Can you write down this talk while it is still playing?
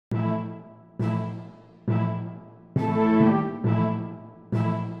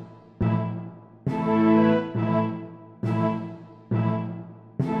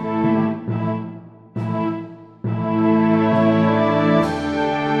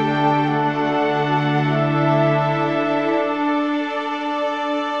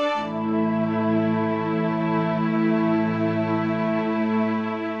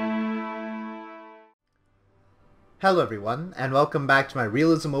Hello everyone, and welcome back to my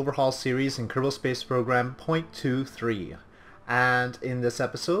Realism Overhaul series in Kerbal Space Program 0.23. And in this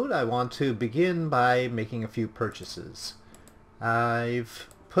episode, I want to begin by making a few purchases. I've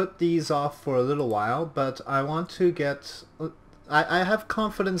put these off for a little while, but I want to get... I have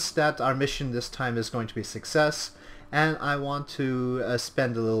confidence that our mission this time is going to be a success, and I want to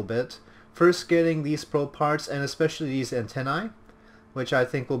spend a little bit. First getting these probe parts, and especially these antennae, which I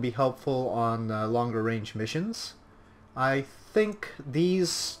think will be helpful on longer range missions. I think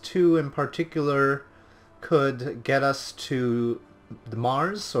these two in particular could get us to the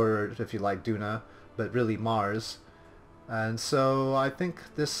Mars, or if you like Duna, but really Mars. And so I think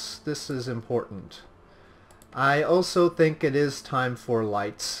this is important. I also think it is time for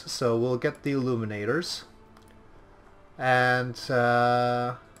lights, so we'll get the illuminators. And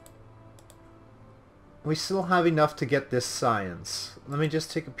we still have enough to get this science. Let me just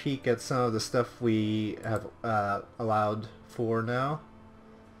take a peek at some of the stuff we have allowed for now.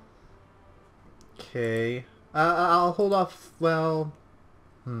 Okay. I'll hold off, well...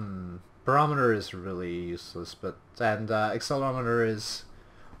 Barometer is really useless, but... And accelerometer is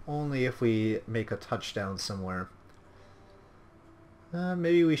only if we make a touchdown somewhere.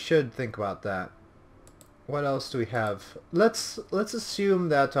 Maybe we should think about that. What else do we have? Let's assume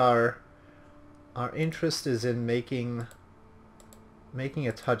that our interest is in making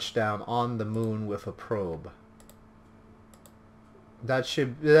a touchdown on the moon with a probe. That's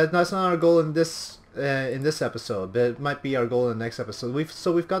not our goal in this episode, but it might be our goal in the next episode.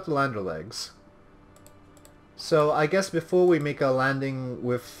 We've got the lander legs. So I guess before we make a landing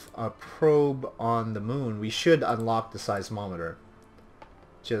with a probe on the moon, we should unlock the seismometer.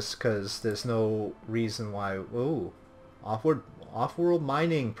 Just because there's no reason why... Ooh, off-world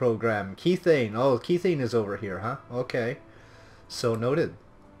mining program. Kethane. Oh, Kethane is over here, huh? Okay. So noted.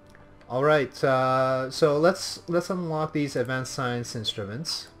 Alright, so let's unlock these advanced science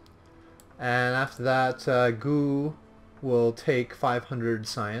instruments. And after that, Goo will take 500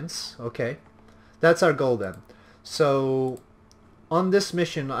 science. Okay. That's our goal then. So on this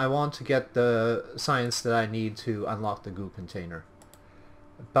mission, I want to get the science that I need to unlock the Goo container.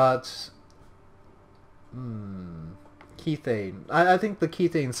 But... Kethane. I think the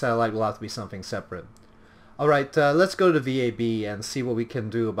Kethane satellite will have to be something separate. Alright, let's go to VAB and see what we can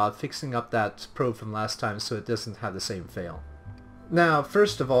do about fixing up that probe from last time so it doesn't have the same fail. Now,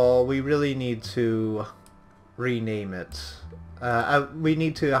 first of all, we really need to rename it. We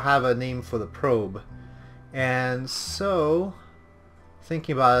need to have a name for the probe. And so,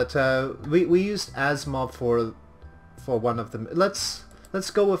 thinking about it, we used Asimov for one of them. Let's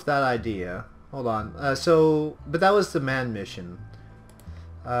go with that idea. Hold on. But that was the manned mission.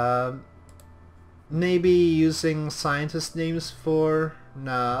 Maybe using scientist names for...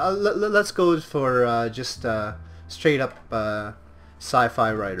 Nah, let's go for just straight up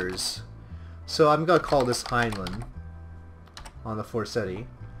sci-fi writers. So I'm gonna call this Heinlein on the Forseti.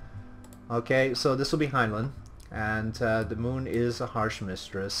 Okay, so this will be Heinlein. And the moon is a harsh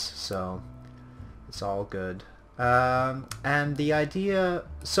mistress, so it's all good. And the idea...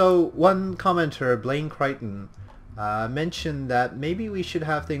 So, one commenter, Blaine Crichton, mentioned that maybe we should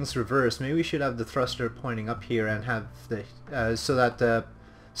have things reversed. Maybe we should have the thruster pointing up here and have the... so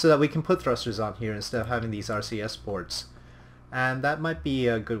that we can put thrusters on here instead of having these RCS ports. And that might be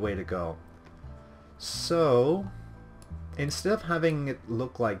a good way to go. So, instead of having it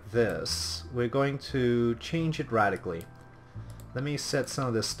look like this, we're going to change it radically. Let me set some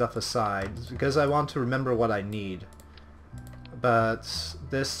of this stuff aside, because I want to remember what I need. But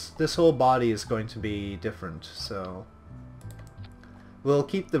this whole body is going to be different, so... We'll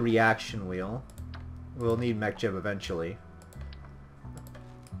keep the reaction wheel. We'll need MechJeb eventually.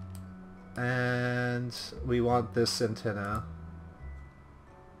 And we want this antenna.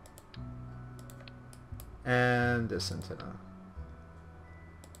 And this antenna.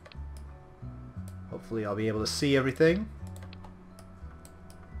 Hopefully I'll be able to see everything.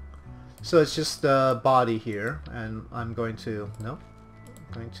 So it's just the body here, and I'm going to... Nope.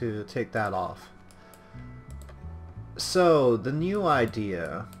 I'm going to take that off. So, the new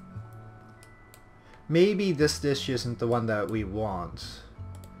idea... Maybe this dish isn't the one that we want.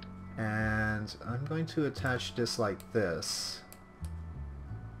 And I'm going to attach this like this.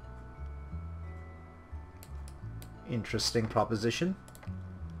 Interesting proposition.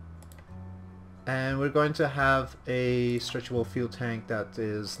 And we're going to have a stretchable fuel tank that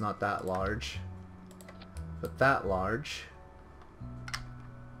is not that large, but that large.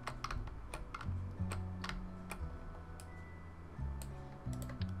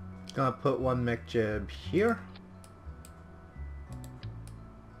 Gonna put one MechJeb here.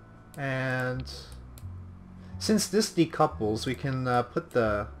 And since this decouples, we can put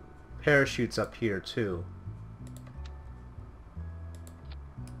the parachutes up here too.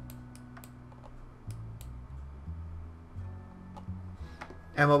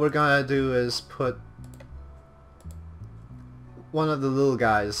 And what we're gonna do is put one of the little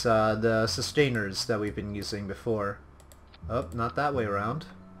guys, the sustainers that we've been using before. Oh, not that way around.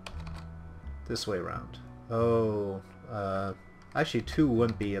 This way around. Oh, actually 2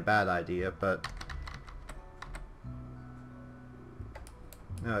 wouldn't be a bad idea, but...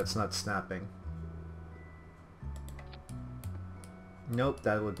 No, it's not snapping. Nope,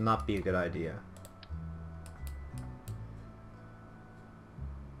 that would not be a good idea.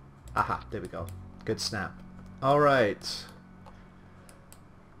 Aha, there we go. Good snap. Alright.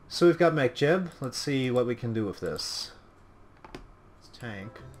 So we've got MechJeb. Let's see what we can do with this. It's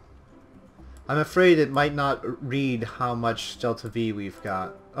tank. I'm afraid it might not read how much Delta V we've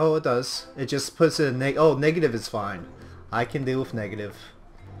got. Oh, it does. It just puts it in oh, negative is fine. I can deal with negative.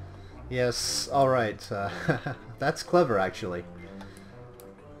 Yes, alright. That's clever, actually.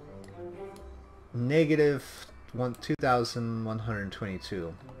 Negative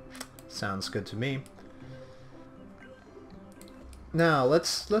 2,122. Sounds good to me. Now,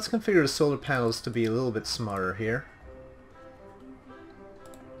 let's configure the solar panels to be a little bit smarter here.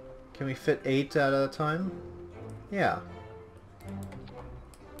 Can we fit 8 at a time? Yeah.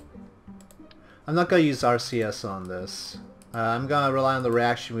 I'm not going to use RCS on this. I'm going to rely on the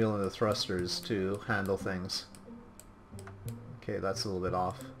reaction wheel and the thrusters to handle things. Okay, that's a little bit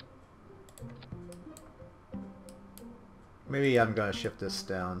off. Maybe I'm going to shift this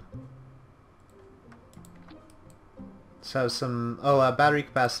down. Let's have some... Oh, battery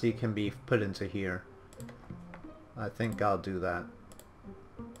capacity can be put into here. I think I'll do that.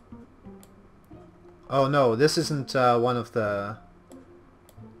 Oh no, this isn't one of the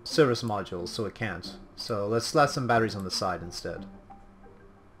service modules, so it can't. So let's let some batteries on the side instead.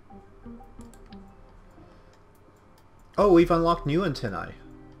 Oh, we've unlocked new antennae.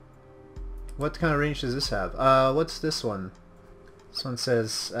 What kind of range does this have? What's this one? This one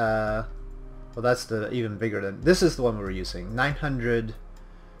says, well, that's the even bigger than... This is the one we're using.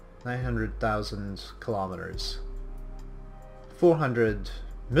 900,000 kilometers. 400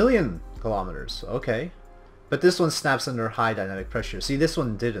 million kilometers. Okay. But this one snaps under high dynamic pressure. See, this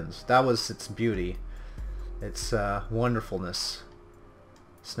one didn't. That was its beauty. Its wonderfulness.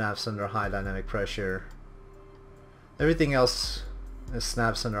 Snaps under high dynamic pressure. Everything else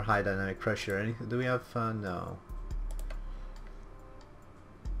snaps under high dynamic pressure. Anything? Do we have... no.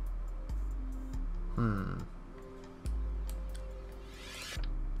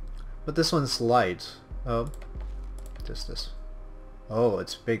 But this one's light. Oh. This. Oh,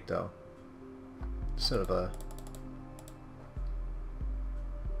 it's big though. Sort of a...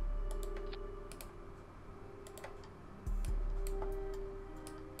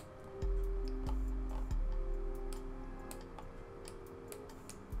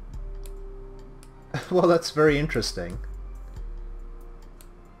 Well, that's very interesting.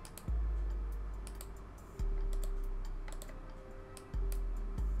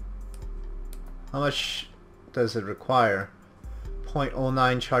 How much does it require?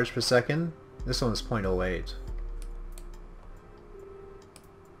 0.09 charge per second? This one's 0.08.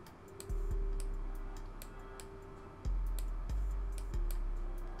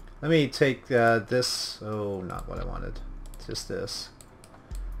 Let me take this... Oh, not what I wanted. Just this.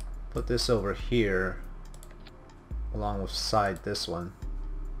 Put this over here along with side this one.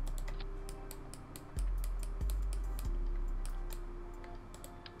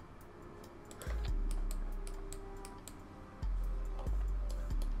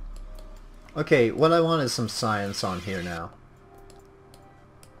 Okay, what I want is some science on here now.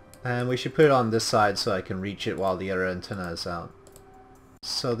 And we should put it on this side so I can reach it while the other antenna is out.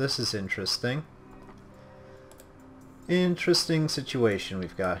 So this is interesting. Interesting situation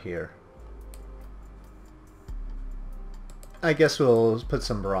we've got here. I guess we'll put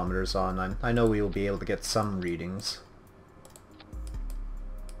some barometers on. I know we will be able to get some readings.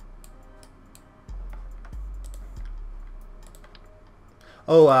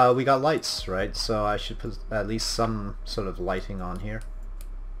 Oh, we got lights, right? So I should put at least some sort of lighting on here.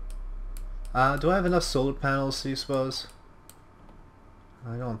 Do I have enough solar panels, do you suppose?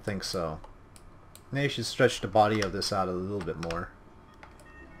 I don't think so. Maybe I should stretch the body of this out a little bit more.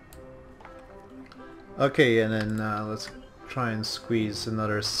 Okay, and then let's try and squeeze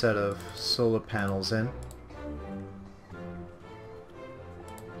another set of solar panels in.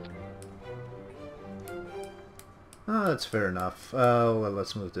 Oh, that's fair enough. Well,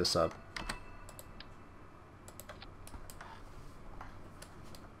 let's move this up.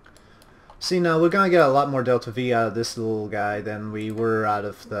 See, now we're gonna get a lot more delta V out of this little guy than we were out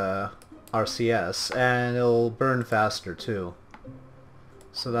of the RCS, and it'll burn faster too.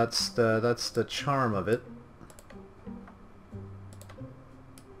 So that's the charm of it.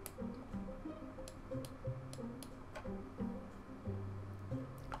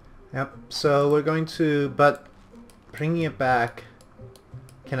 Yep, so we're going to, but bringing it back,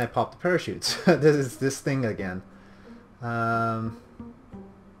 can I pop the parachutes? This is this thing again.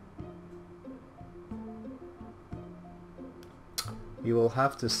 You will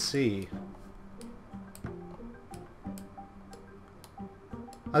have to see.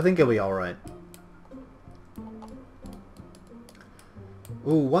 I think it'll be alright.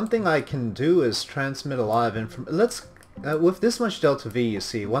 Ooh, one thing I can do is transmit a lot of information. Let's with this much delta V, you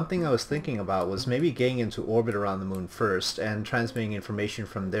see, one thing I was thinking about was maybe getting into orbit around the moon first and transmitting information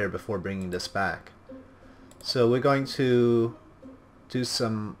from there before bringing this back. So we're going to do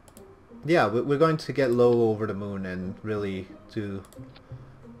some... Yeah, we're going to get low over the moon and really do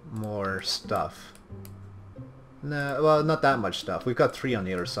more stuff. Nah, well, not that much stuff. We've got 3 on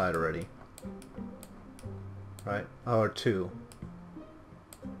the other side already. Right? Or 2.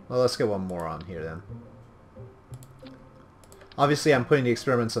 Well, let's get 1 more on here then. Obviously, I'm putting the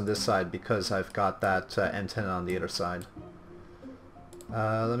experiments on this side because I've got that antenna on the other side.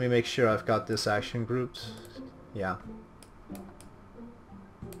 Let me make sure I've got this action grouped. Yeah.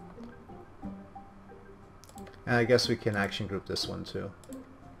 And I guess we can action group this one too.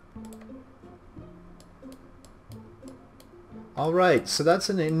 Alright, so that's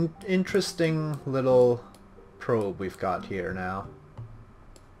an interesting little probe we've got here now.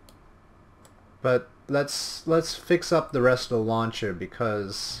 But let's fix up the rest of the launcher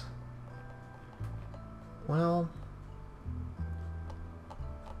because, well,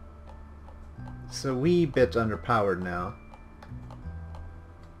 it's a wee bit underpowered now.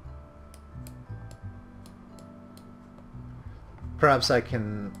 Perhaps I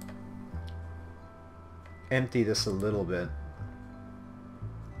can empty this a little bit.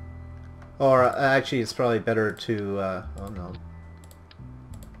 Or actually it's probably better to, oh no.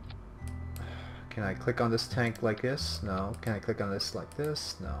 Can I click on this tank like this? No. Can I click on this like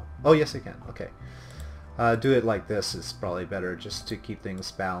this? No. Oh yes I can. Okay. Do it like this is probably better just to keep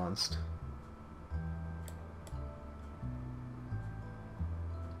things balanced.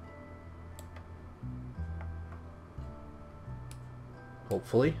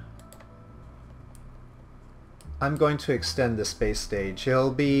 Hopefully. I'm going to extend the space stage.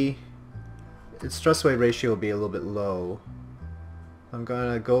 Its thrust weight ratio will be a little bit low. I'm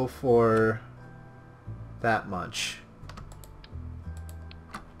gonna go for that much.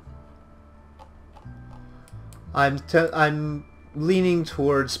 I'm leaning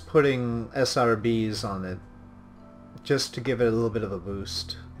towards putting SRBs on it just to give it a little bit of a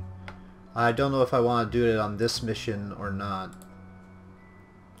boost. I don't know if I want to do it on this mission or not,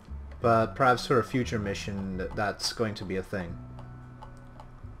 but perhaps for a future mission that's going to be a thing.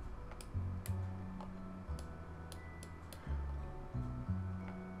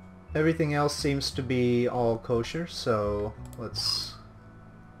 Everything else seems to be all kosher, so let's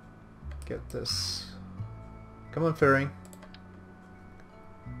get this. Come on, fairing.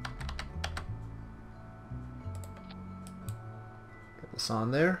 Get this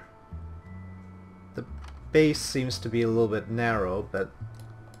on there. The base seems to be a little bit narrow, but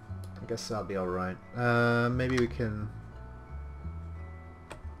I guess that'll be alright. Maybe we can...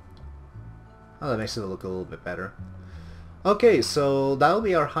 Oh, that makes it look a little bit better. Okay, so that'll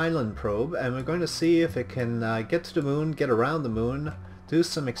be our Heinlein probe, and we're going to see if it can get to the moon, get around the moon, do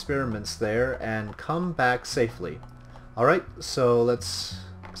some experiments there, and come back safely. Alright, so let's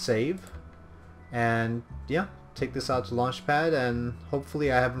save, and yeah, take this out to launch pad, and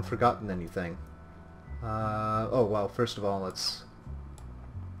hopefully I haven't forgotten anything. Oh well, first of all, let's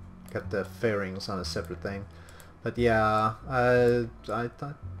get the fairings on a separate thing. But yeah, I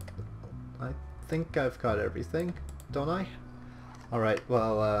think I've got everything. Don't I? Alright,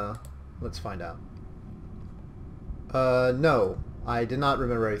 well, let's find out. No, I did not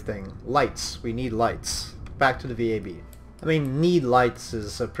remember everything. Lights. We need lights. Back to the VAB. I mean, need lights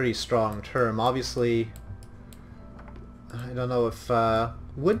is a pretty strong term. Obviously, I don't know if,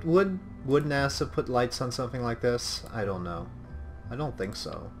 would NASA put lights on something like this? I don't know. I don't think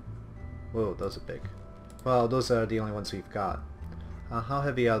so. Whoa, those are big. Well, those are the only ones we've got. How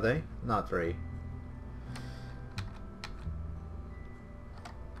heavy are they? Not very.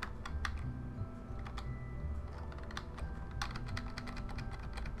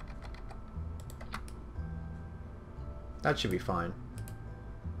 That should be fine.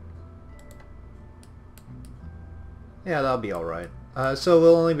 Yeah, that'll be alright. So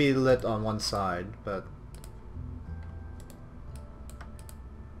we'll only be lit on one side, but...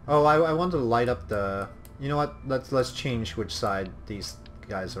 Oh, I want to light up the... You know what? Let's change which side these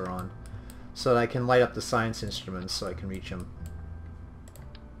guys are on, so that I can light up the science instruments so I can reach them.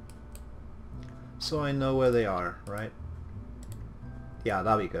 So I know where they are, right? Yeah,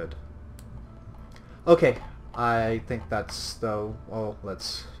 that'll be good. Okay, I think that's the... Oh,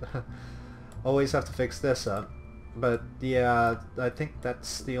 let's... always have to fix this up. But yeah, I think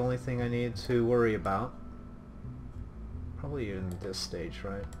that's the only thing I need to worry about. Probably in this stage,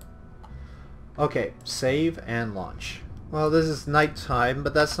 right? Okay, save and launch. Well, this is nighttime,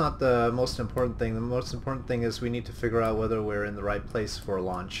 but that's not the most important thing. The most important thing is we need to figure out whether we're in the right place for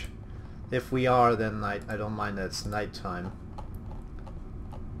launch. If we are, then I don't mind that it's nighttime.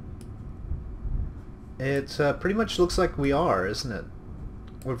 It pretty much looks like we are, isn't it?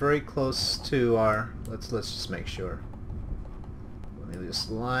 We're very close to our... Let's just make sure. Let me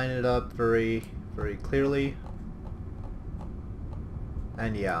just line it up very clearly.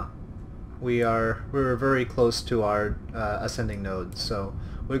 And yeah, we're very close to our ascending node, so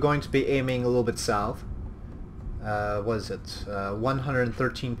we're going to be aiming a little bit south. What is it?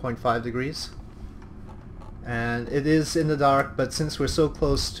 113.5 degrees. And it is in the dark, but since we're so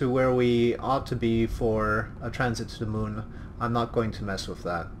close to where we ought to be for a transit to the moon, I'm not going to mess with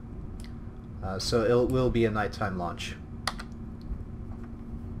that. So it will be a nighttime launch.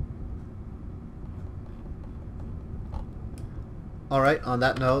 Alright, on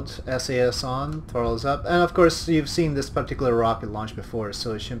that note, SAS on, throttles up, and of course you've seen this particular rocket launch before,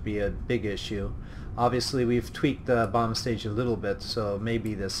 so it shouldn't be a big issue. Obviously we've tweaked the bomb stage a little bit, so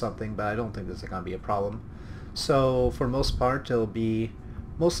maybe there's something, but I don't think there's going to be a problem. So for most part it'll be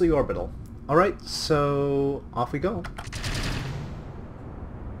mostly orbital. Alright, so off we go.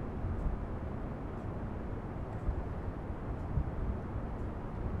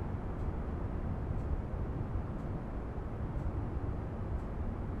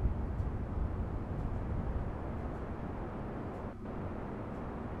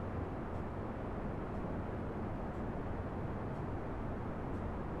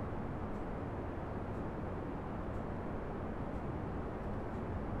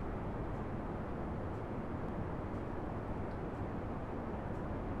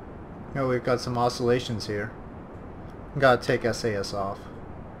 Oh, we've got some oscillations here. Gotta take SAS off.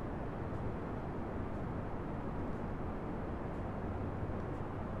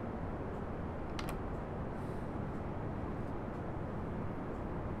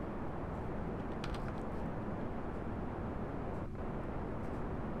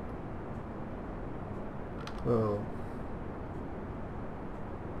 Whoa.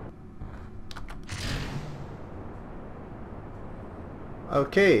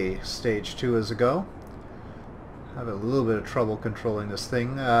 Okay, stage 2 is a go. Have a little bit of trouble controlling this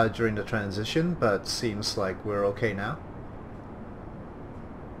thing during the transition, but seems like we're okay now.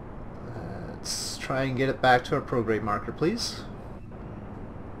 Let's try and get it back to our prograde marker, please.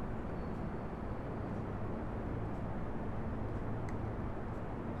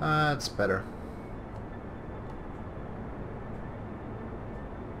 That's better.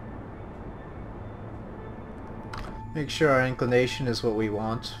 Make sure our inclination is what we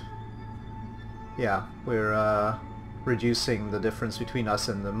want. Yeah, we're reducing the difference between us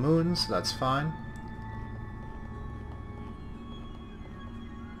and the moon, so that's fine.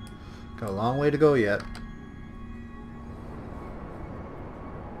 Got a long way to go yet.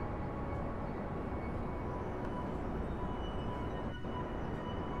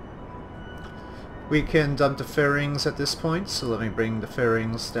 We can dump the fairings at this point, so let me bring the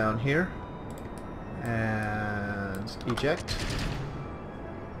fairings down here. And eject.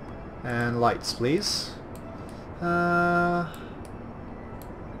 And lights, please.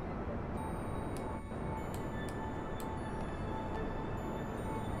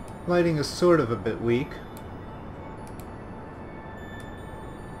 Lighting is sort of a bit weak.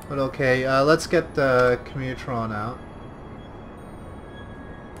 But okay, let's get the commutron out.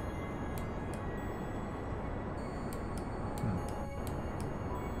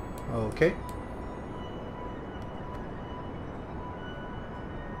 Okay.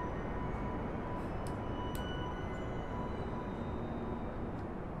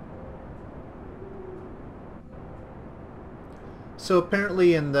 So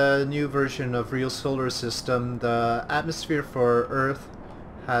apparently in the new version of Real Solar System, the atmosphere for Earth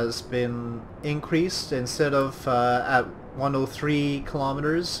has been increased. Instead of at 103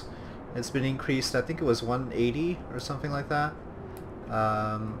 kilometers, it's been increased, I think it was 180 or something like that.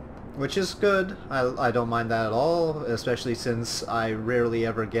 which is good. I don't mind that at all, especially since I rarely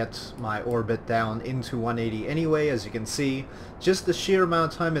ever get my orbit down into 180 anyway. As you can see, just the sheer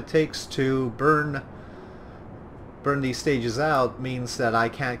amount of time it takes to burn these stages out means that I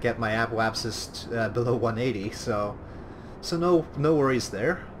can't get my apoapsis below 180, so no worries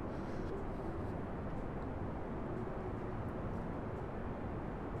there.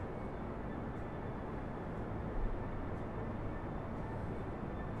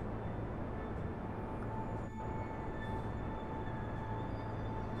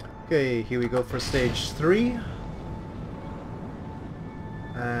 Okay, here we go for stage 3.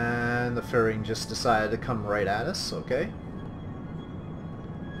 And the fairing just decided to come right at us, okay.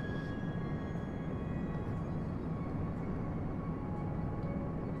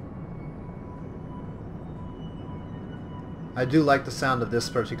 I do like the sound of this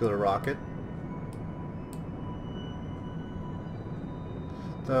particular rocket.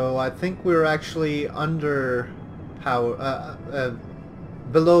 Though I think we're actually under power,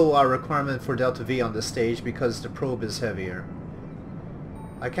 below our requirement for delta V on this stage because the probe is heavier.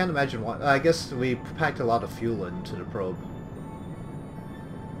 I can't imagine why. I guess we packed a lot of fuel into the probe.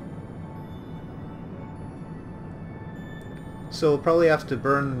 So we'll probably have to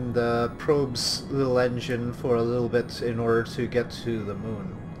burn the probe's little engine for a little bit in order to get to the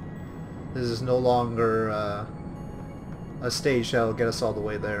moon. This is no longer a stage that'll get us all the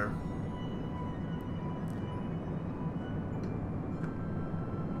way there.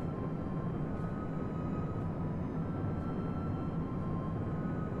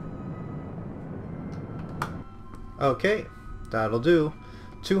 Okay, that'll do.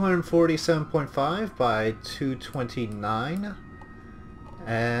 247.5 by 229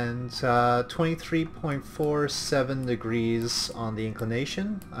 and 23.47 degrees on the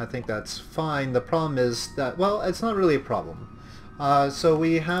inclination. I think that's fine. The problem is that, well, it's not really a problem. So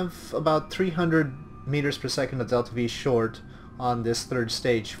we have about 300 meters per second of delta V short on this third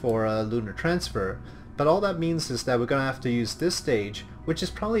stage for a lunar transfer, but all that means is that we're going to have to use this stage, which is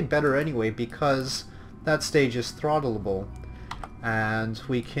probably better anyway because that stage is throttleable, and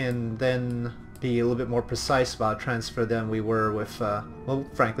we can then be a little bit more precise about transfer than we were with, well,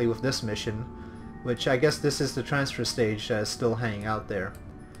 frankly, with this mission, which I guess this is the transfer stage that is still hanging out there.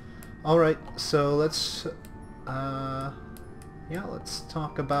 Alright, so let's, yeah, let's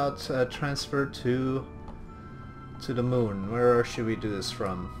talk about transfer to the moon. Where should we do this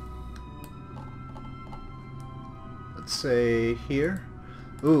from? Let's say here.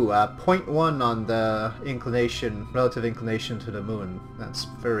 Ooh, 0.1 on the inclination, relative inclination to the moon. That's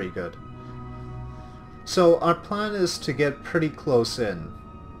very good. So our plan is to get pretty close in.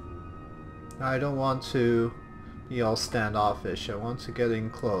 I don't want to be all standoffish. I want to get in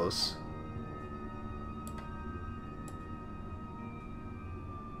close.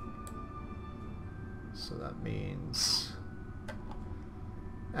 So that means...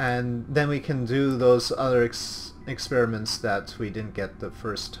 And then we can do those other experiments that we didn't get the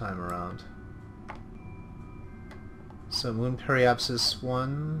first time around. So moon periapsis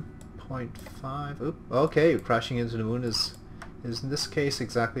 1.5. Oop, okay, crashing into the moon is in this case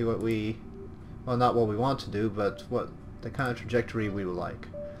exactly what we, well, not what we want to do, but what the kind of trajectory we would like.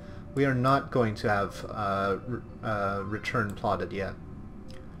 We are not going to have return plotted yet.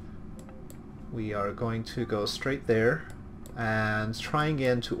 We are going to go straight there and try and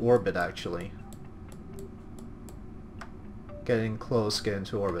get into orbit, actually. Getting close, get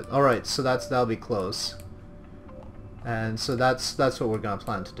into orbit. Alright, so that'll be close. And so that's what we're going to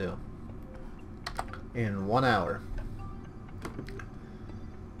plan to do. In 1 hour.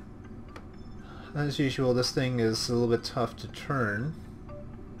 As usual, this thing is a little bit tough to turn.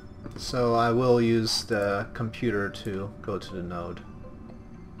 So I will use the computer to go to the node.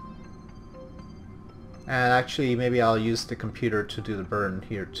 And actually, maybe I'll use the computer to do the burn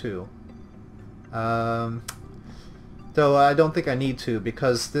here too. Though I don't think I need to,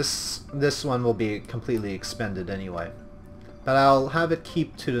 because this one will be completely expended anyway. But I'll have it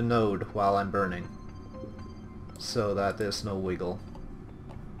keep to the node while I'm burning, so that there's no wiggle.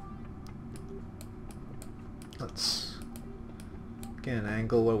 Let's get an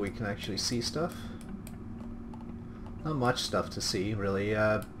angle where we can actually see stuff. Not much stuff to see, really,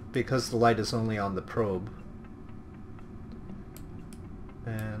 because the light is only on the probe.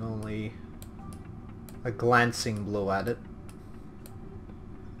 And only a glancing blow at it.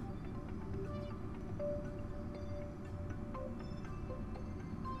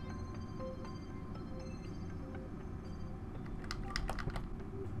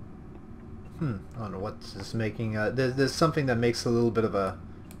 I don't know what is making there's something that makes a little bit of a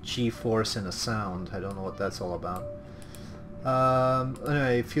G-force in a sound. I don't know what that's all about.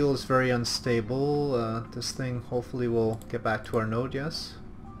 Anyway, fuel is very unstable. This thing hopefully will get back to our node, yes?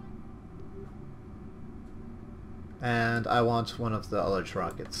 And I want one of the large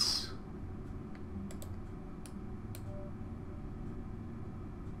rockets.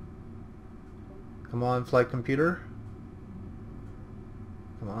 Come on, flight computer.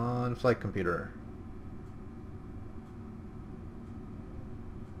 Come on, flight computer.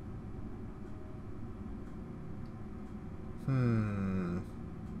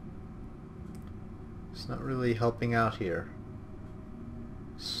 It's not really helping out here.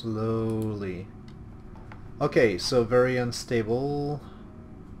 Slowly. Okay, so very unstable.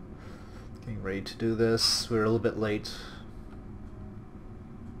 Getting ready to do this. We're a little bit late.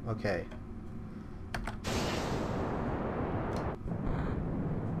 Okay.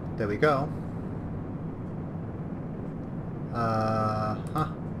 There we go.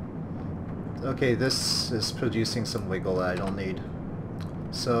 Okay, this is producing some wiggle that I don't need.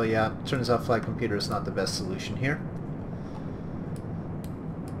 So yeah, turns out flight computer is not the best solution here.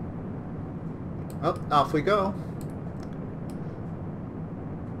 Oh, off we go.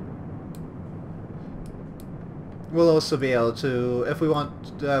 We'll also be able to, if we want,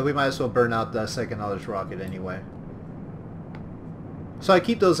 we might as well burn out the second knowledge rocket anyway. So I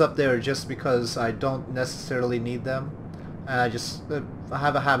keep those up there just because I don't necessarily need them. And I just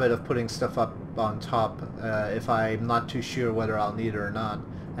have a habit of putting stuff up on top if I'm not too sure whether I'll need it or not,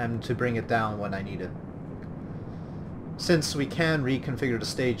 and to bring it down when I need it. Since we can reconfigure the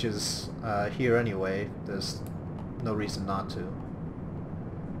stages here anyway, there's no reason not to.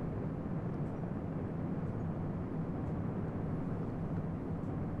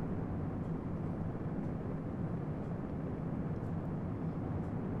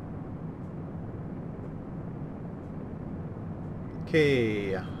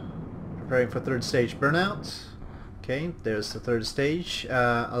 Okay, preparing for third stage burnout. Okay, there's the third stage.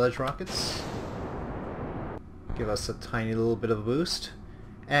 Alleged rockets. Give us a tiny little bit of a boost.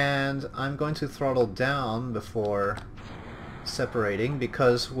 And I'm going to throttle down before separating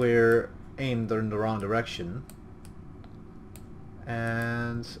because we're aimed in the wrong direction.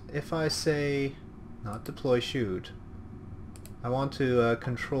 And if I say not deploy shoot, I want to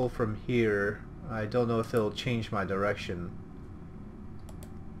control from here. I don't know if it'll change my direction.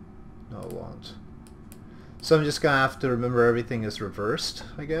 No, it won't. So I'm just gonna have to remember everything is reversed,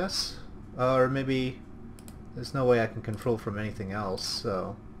 I guess. Or maybe there's no way I can control from anything else,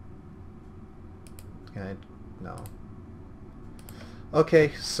 so... Can I? No.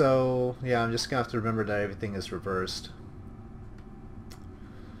 Okay, so yeah, I'm just gonna have to remember that everything is reversed.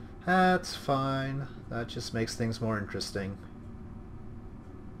 That's fine. That just makes things more interesting.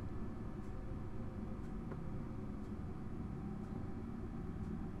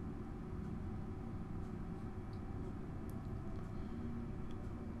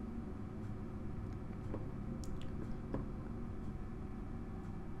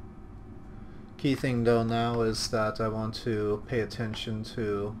 Key thing though now is that I want to pay attention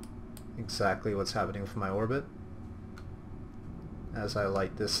to exactly what's happening with my orbit as I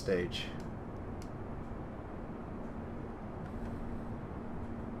light this stage.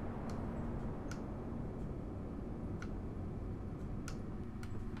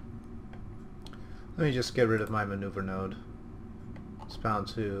 Let me just get rid of my maneuver node. It's bound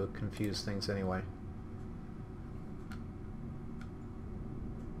to confuse things anyway.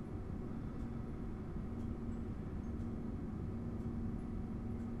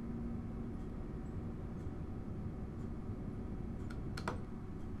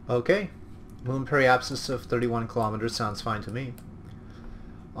 Okay, moon periapsis of 31 kilometers sounds fine to me.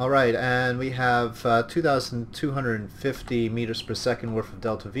 Alright, and we have 2,250 meters per second worth of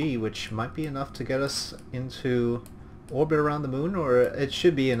delta V, which might be enough to get us into orbit around the moon, or it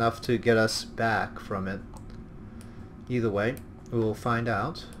should be enough to get us back from it. Either way, we will find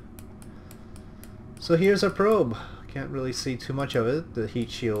out. So here's our probe. Can't really see too much of it. The heat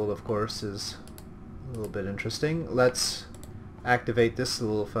shield, of course, is a little bit interesting. Let's activate this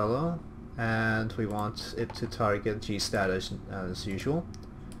little fellow, and we want it to target G-stat as usual.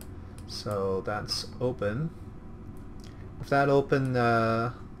 So that's open. With that open,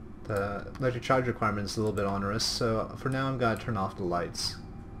 the electric charge requirement is a little bit onerous, so for now I'm going to turn off the lights.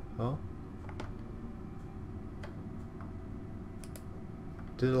 Oh.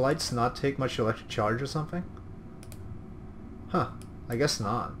 Do the lights not take much electric charge or something? Huh, I guess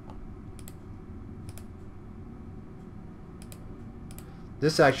not.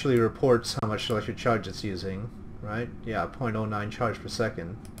 This actually reports how much electric charge it's using, right? Yeah, 0.09 charge per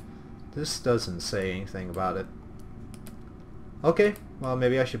second. This doesn't say anything about it. Okay, well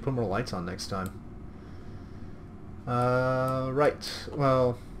maybe I should put more lights on next time. Right.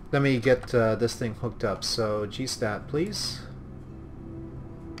 Well, let me get this thing hooked up. So gstat, please.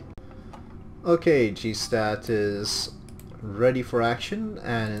 Okay, gstat is ready for action,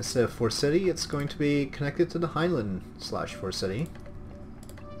 and instead of Forseti, it's going to be connected to the Heinlein / Forseti.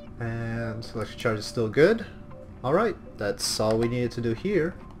 And electric charge is still good. Alright, that's all we needed to do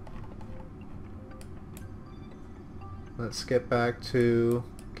here. Let's get back to...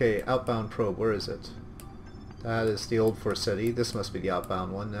 Okay, outbound probe, where is it? That is the old Forseti. This must be the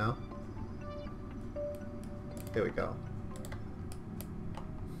outbound one now. There we go.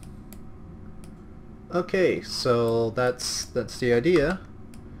 Okay, so that's the idea.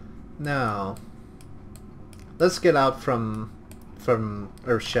 Now, let's get out from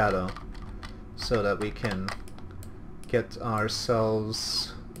Earth's shadow so that we can get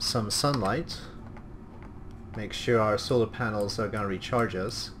ourselves some sunlight. Make sure our solar panels are gonna recharge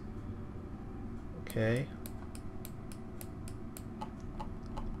us. Okay.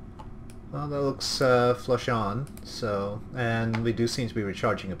 Well, that looks flush on, so, and we do seem to be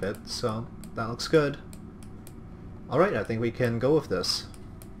recharging a bit, so that looks good. Alright, I think we can go with this.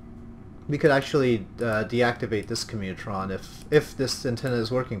 We could actually deactivate this commutron if this antenna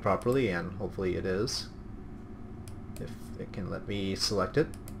is working properly, and hopefully it is. If it can let me select it.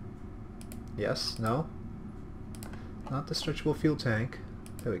 Yes, no? Not the stretchable fuel tank.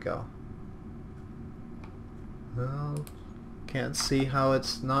 There we go. Well, can't see how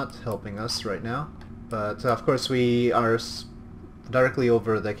it's not helping us right now. But of course we are directly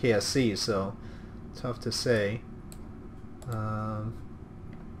over the KSC, so tough to say.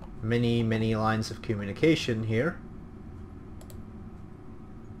 Many lines of communication here.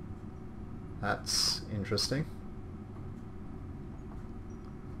 That's interesting.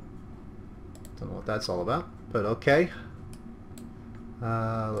 Don't know what that's all about, but okay.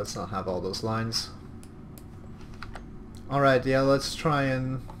 Let's not have all those lines. Alright, yeah, let's try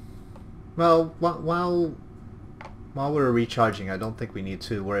and... Well, while we're recharging, I don't think we need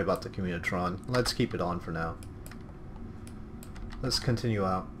to worry about the commutron. Let's keep it on for now. Let's continue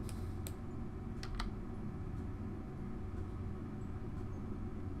out.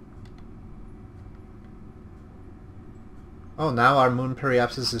 Oh, now our moon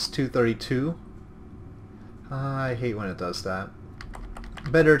periapsis is 232. I hate when it does that.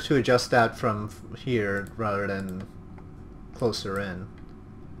 Better to adjust that from here rather than closer in.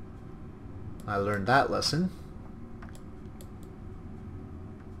 I learned that lesson.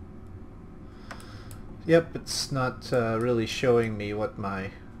 Yep, it's not really showing me what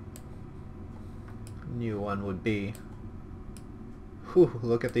my new one would be. Whew,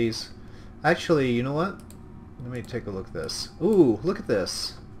 look at these. Actually, you know what? Let me take a look at this. Ooh, look at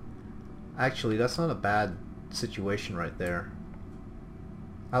this. Actually, that's not a bad situation right there.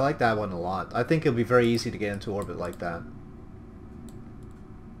 I like that one a lot. I think it'll be very easy to get into orbit like that.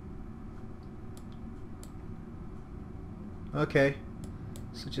 Okay.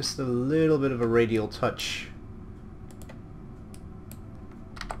 So just a little bit of a radial touch.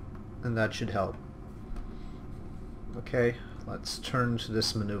 And that should help. Okay, let's turn to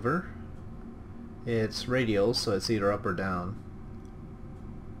this maneuver. It's radial, so it's either up or down.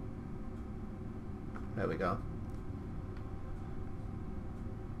 There we go.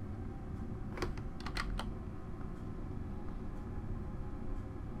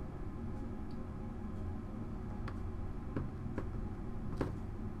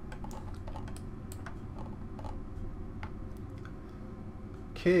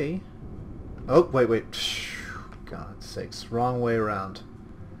 Okay. Oh, wait. God's sakes. Wrong way around.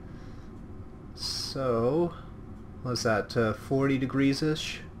 So, what's that, 40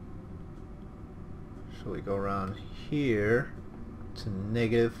 degrees-ish? Shall we go around here to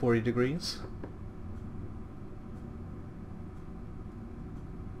negative 40 degrees?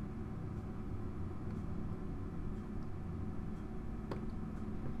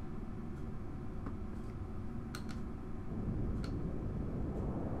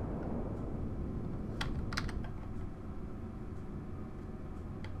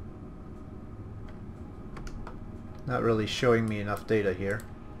 Not really showing me enough data here.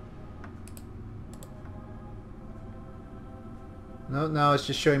 No, it's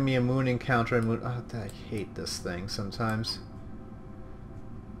just showing me a moon encounter and moon... Oh, I hate this thing sometimes.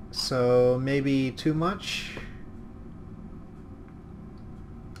 So, maybe too much?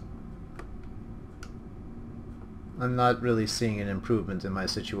 I'm not really seeing an improvement in my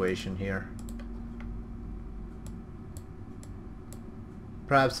situation here.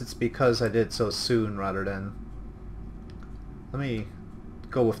 Perhaps it's because I did so soon rather than... Let me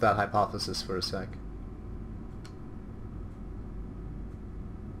go with that hypothesis for a sec.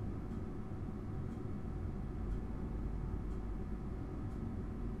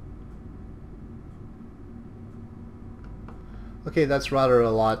 Okay, that's rather a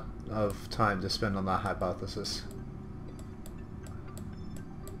lot of time to spend on that hypothesis.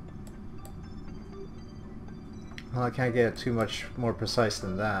 Well, I can't get too much more precise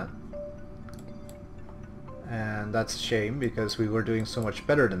than that. And that's a shame, because we were doing so much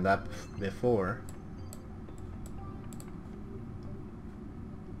better than that before.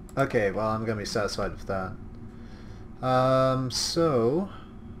 Okay, well, I'm gonna be satisfied with that. So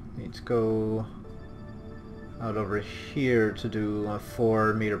need to go out over here to do a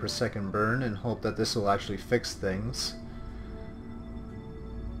 4 meter per second burn and hope that this will actually fix things.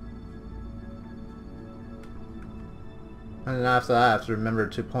 And then after that I have to remember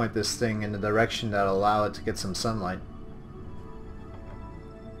to point this thing in the direction that'll allow it to get some sunlight.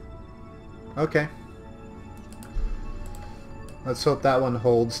 Okay. Let's hope that one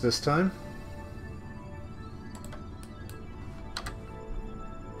holds this time.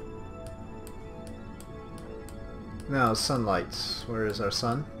 Now, sunlight. Where is our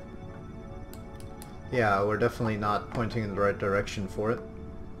sun? Yeah, we're definitely not pointing in the right direction for it.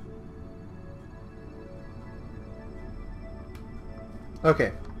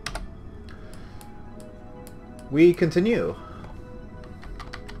 Okay. We continue.